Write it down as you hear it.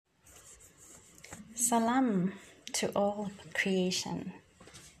Salam to all creation.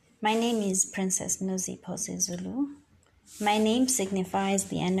 My name is Princess Nozi Pose Zulu. My name signifies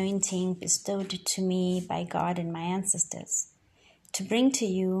the anointing bestowed to me by God and my ancestors to bring to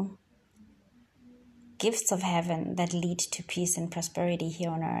you gifts of heaven that lead to peace and prosperity here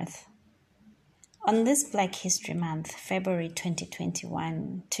on earth. On this Black History Month, February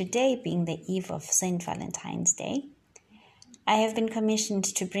 2021, today being the eve of St. Valentine's Day, I have been commissioned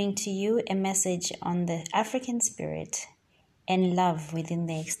to bring to you a message on the African spirit and love within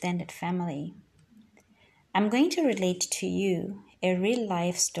the extended family. I'm going to relate to you a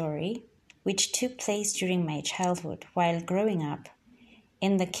real-life story which took place during my childhood while growing up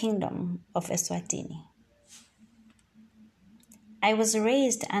in the kingdom of Eswatini. I was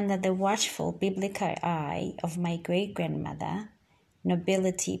raised under the watchful biblical eye of my great-grandmother,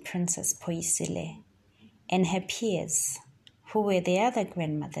 Nobility Princess Poisile, and her peers, who were the other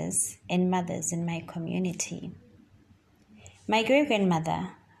grandmothers and mothers in my community. My great-grandmother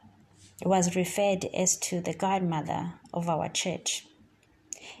was referred as to the godmother of our church,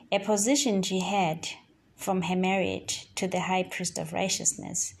 a position she had from her marriage to the high priest of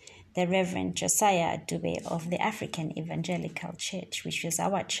righteousness, the Reverend Josiah Dube of the African Evangelical Church, which was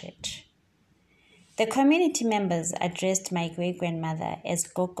our church. The community members addressed my great-grandmother as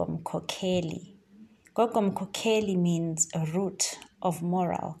Gogom Kokeli. Gogom Kokeli means a root of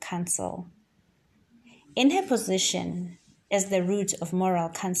moral counsel. In her position as the root of moral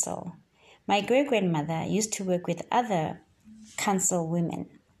counsel, my great-grandmother used to work with other council women.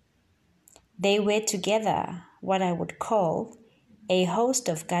 They were together what I would call a host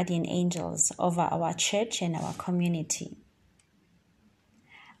of guardian angels over our church and our community.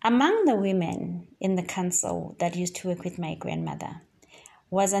 Among the women in the council that used to work with my grandmother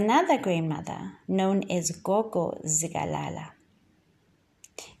was another grandmother known as Gogo Zigalala.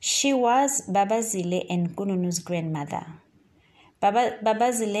 She was Babazile and Kununu's grandmother.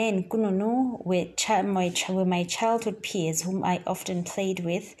 Babazile and Kununu were my childhood peers whom I often played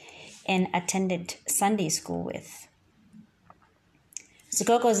with and attended Sunday school with.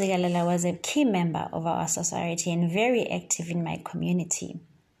 Gogo Zigalala was a key member of our society and very active in my community.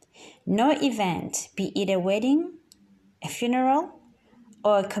 No event, be it a wedding, a funeral,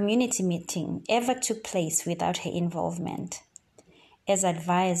 or a community meeting ever took place without her involvement as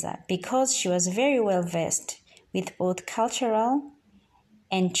advisor, because she was very well versed with both cultural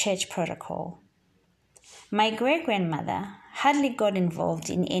and church protocol. My great-grandmother hardly got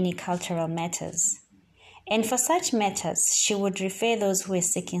involved in any cultural matters, and for such matters she would refer those who were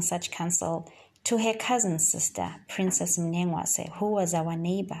seeking such counsel to her cousin sister, Princess Mnengwase, who was our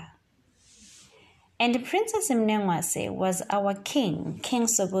neighbor. And Princess Mnengwase was our king, King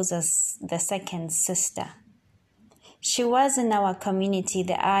Sobuza's second sister. She was in our community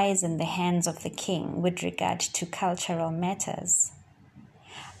the eyes and the hands of the king with regard to cultural matters.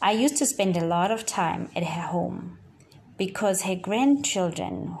 I used to spend a lot of time at her home because her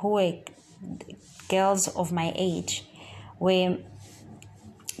grandchildren, who were girls of my age, were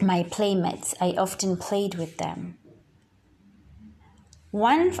my playmates. I often played with them.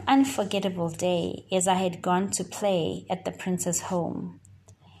 One unforgettable day, as I had gone to play at the prince's home,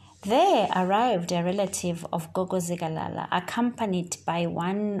 there arrived a relative of Gogo Zigalala, accompanied by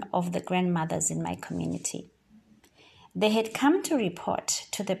one of the grandmothers in my community. They had come to report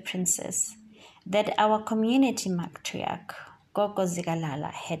to the princess that our community matriarch, Gogo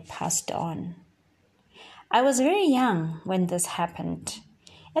Zigalala, had passed on. I was very young when this happened.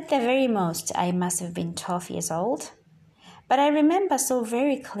 At the very most, I must have been 12 years old. But I remember so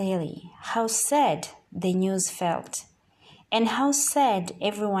very clearly how sad the news felt and how sad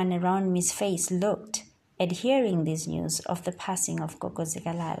everyone around me's face looked at hearing this news of the passing of Gogo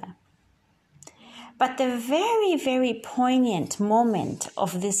Zigalala. But the very, very poignant moment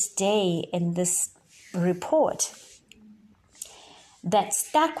of this day and this report that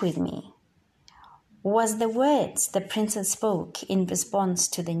stuck with me was the words the princess spoke in response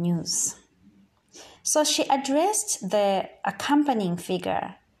to the news. So she addressed the accompanying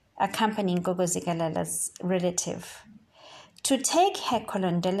figure, accompanying Gogo Zigalala's relative, to take her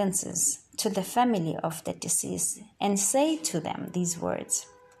condolences to the family of the deceased and say to them these words.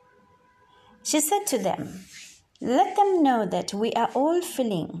 She said to them, "Let them know that we are all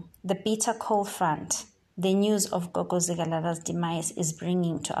feeling the bitter cold front the news of Gogo Zigalala's demise is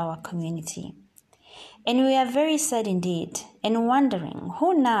bringing to our community. And we are very sad indeed and wondering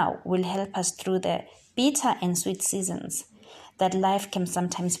who now will help us through the bitter and sweet seasons that life can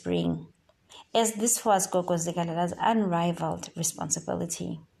sometimes bring, as this was Gogo Zigalala's unrivaled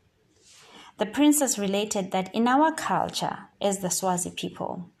responsibility." The princess related that in our culture, as the Swazi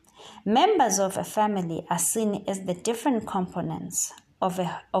people, Members of a family are seen as the different components of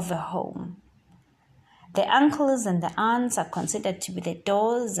a home. The uncles and the aunts are considered to be the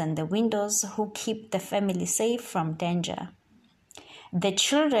doors and the windows who keep the family safe from danger. The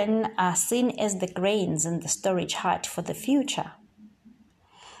children are seen as the grains in the storage hut for the future.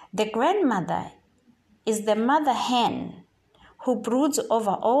 The grandmother is the mother hen who broods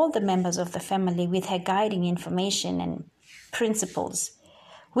over all the members of the family with her guiding information and principles,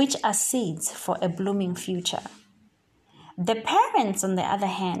 which are seeds for a blooming future. The parents, on the other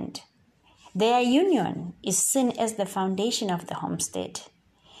hand, their union is seen as the foundation of the homestead,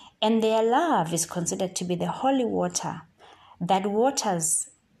 and their love is considered to be the holy water that waters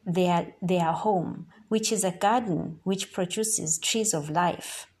their home, which is a garden which produces trees of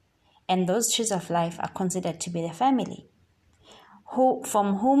life. And those trees of life are considered to be the family,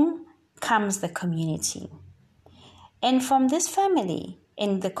 from whom comes the community. And from this family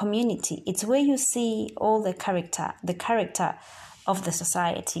in the community, it's where you see all the character of the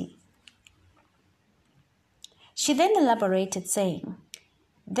society. She then elaborated, saying,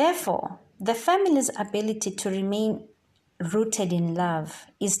 therefore, the family's ability to remain rooted in love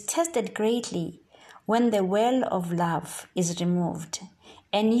is tested greatly when the well of love is removed,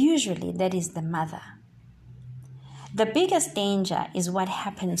 and usually that is the mother. The biggest danger is what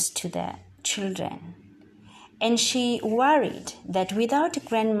happens to the children. And she worried that without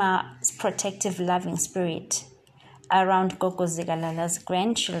Grandma's protective, loving spirit around Gogo Zigalala's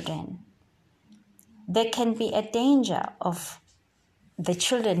grandchildren, there can be a danger of the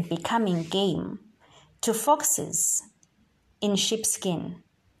children becoming game to foxes in sheepskin,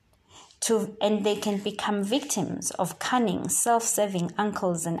 and they can become victims of cunning, self-serving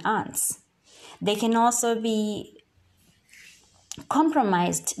uncles and aunts. They can also be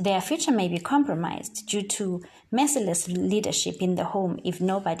compromised, their future may be compromised due to merciless leadership in the home if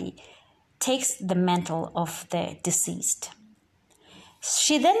nobody takes the mantle of the deceased.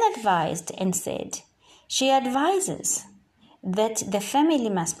 She then advised and said, she advises that the family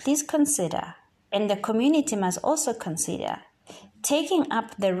must please consider, and the community must also consider, taking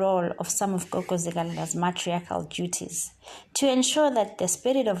up the role of some of Gogo Zigalala's matriarchal duties to ensure that her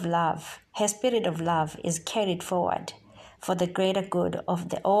spirit of love is carried forward for the greater good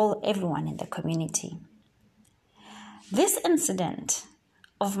of everyone in the community. This incident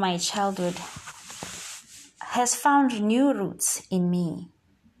of my childhood has found new roots in me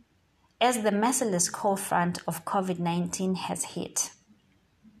as the merciless cold front of COVID-19 has hit.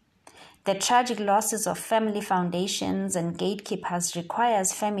 The tragic losses of family foundations and gatekeepers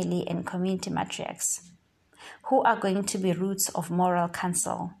requires family and community matriarchs who are going to be roots of moral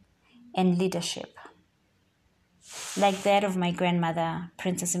counsel and leadership, like that of my grandmother,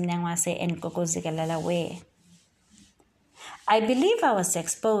 Princess Mnyangwase and Gogo Zigalala were. I believe I was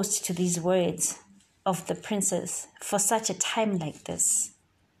exposed to these words of the princess for such a time like this,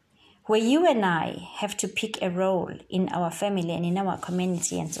 where you and I have to pick a role in our family and in our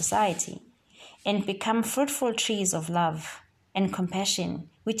community and society and become fruitful trees of love and compassion,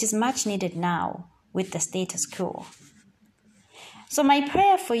 which is much needed now with the status quo. So my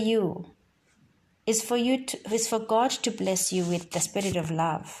prayer for you is for God to bless you with the spirit of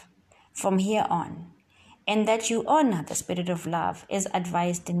love from here on, and that you honor the spirit of love as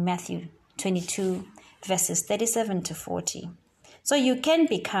advised in Matthew 22, verses 37 to 40. So you can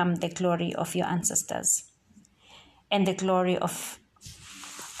become the glory of your ancestors and the glory of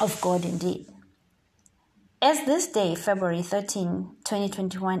God indeed. As this day, February 13,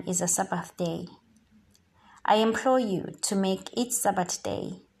 2021, is a Sabbath day, I implore you to make each Sabbath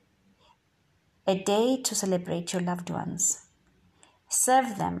day a day to celebrate your loved ones.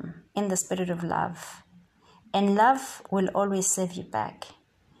 Serve them in the spirit of love, and love will always serve you back.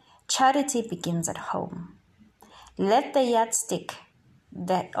 Charity begins at home. Let the yardstick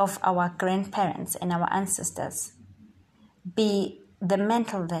of our grandparents and our ancestors be the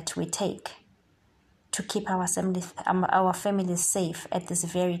mantle that we take to keep our families safe at this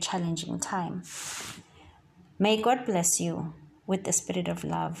very challenging time. May God bless you with the spirit of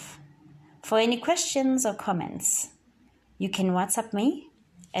love. For any questions or comments, you can WhatsApp me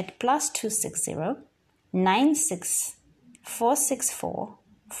at +260 96 464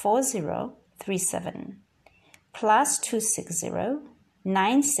 4037. +260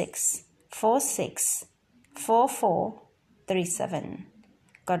 96 46 4437.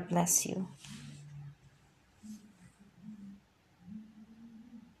 God bless you.